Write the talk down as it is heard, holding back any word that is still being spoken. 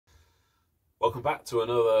Welcome back to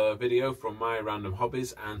another video from My Random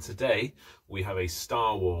Hobbies, and today we have a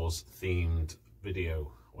Star Wars themed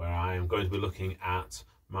video where I am going to be looking at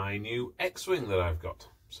my new X-Wing that I've got.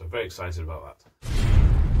 So very excited about that.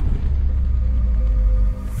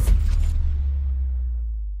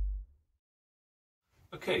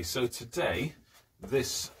 Okay, so today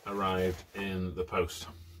this arrived in the post,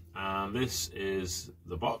 and this is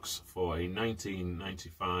the box for a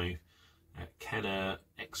 1995 Kenner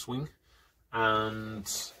X-Wing.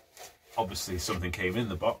 And obviously something came in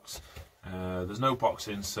the box. There's no box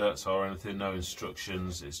inserts or anything, no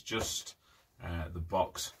instructions, it's just the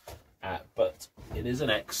box. But it is an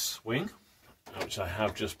X-Wing, which I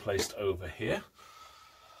have just placed over here.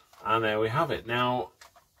 And there we have it. Now,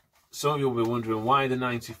 some of you will be wondering why the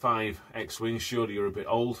 95 X-Wing, surely you're a bit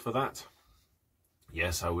old for that.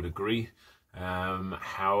 Yes, I would agree.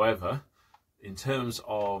 However, in terms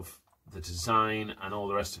of the design and all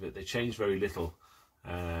the rest of it, they changed very little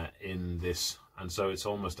in this, and so it's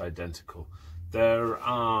almost identical. There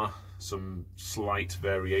are some slight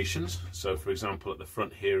variations. So for example, at the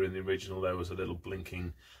front here in the original there was a little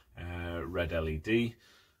blinking red LED,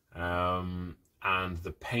 and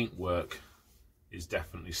the paintwork is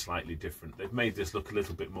definitely slightly different. They've made this look a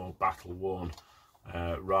little bit more battle worn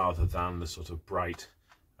rather than the sort of bright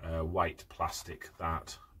white plastic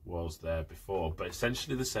that was there before, but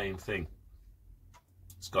essentially the same thing.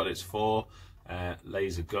 It's got its 4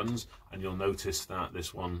 laser guns, and you'll notice that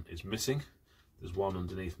this one is missing. There's one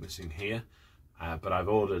underneath missing here, but I've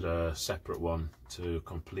ordered a separate one to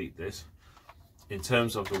complete this. In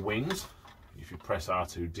terms of the wings, if you press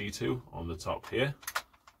R2-D2 on the top here,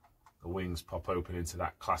 the wings pop open into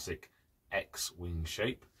that classic X-wing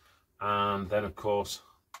shape, and then of course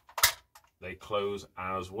they close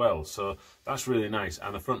as well, so that's really nice.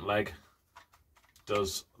 And the front leg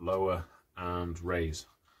does lower and raise,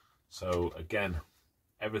 so again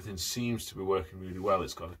everything seems to be working really well.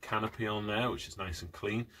 It's got a canopy on there which is nice and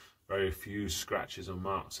clean, very few scratches and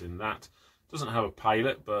marks in that. Doesn't have a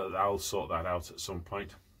pilot, but I'll sort that out at some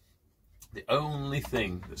point. The only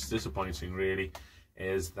thing that's disappointing really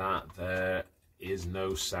is that there is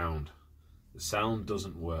no sound. The sound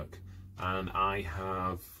doesn't work, and I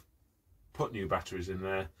have put new batteries in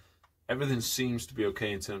there. Everything seems to be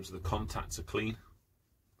okay in terms of the contacts are clean,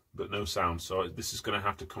 but no sound. So this is going to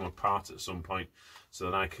have to come apart at some point so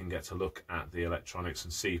that I can get to look at the electronics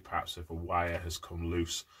and see perhaps if a wire has come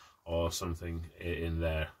loose or something in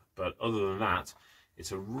there. But other than that,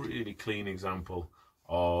 it's a really clean example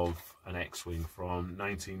of an X-Wing from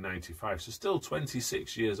 1995, so still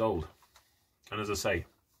 26 years old, and as I say,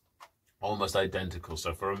 almost identical.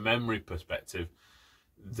 So for a memory perspective,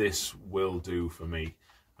 this will do for me,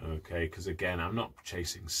 okay, because again, I'm not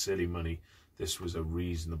chasing silly money. This was a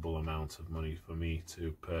reasonable amount of money for me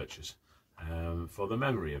to purchase for the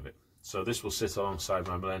memory of it. So this will sit alongside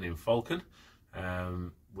my Millennium Falcon,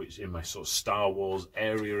 which in my sort of Star Wars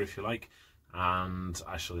area, if you like, and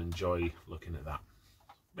I shall enjoy looking at that.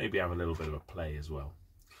 Maybe have a little bit of a play as well.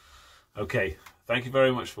 Okay, thank you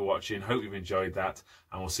very much for watching. Hope you've enjoyed that,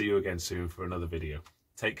 and we'll see you again soon for another video.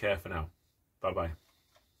 Take care for now. Bye bye.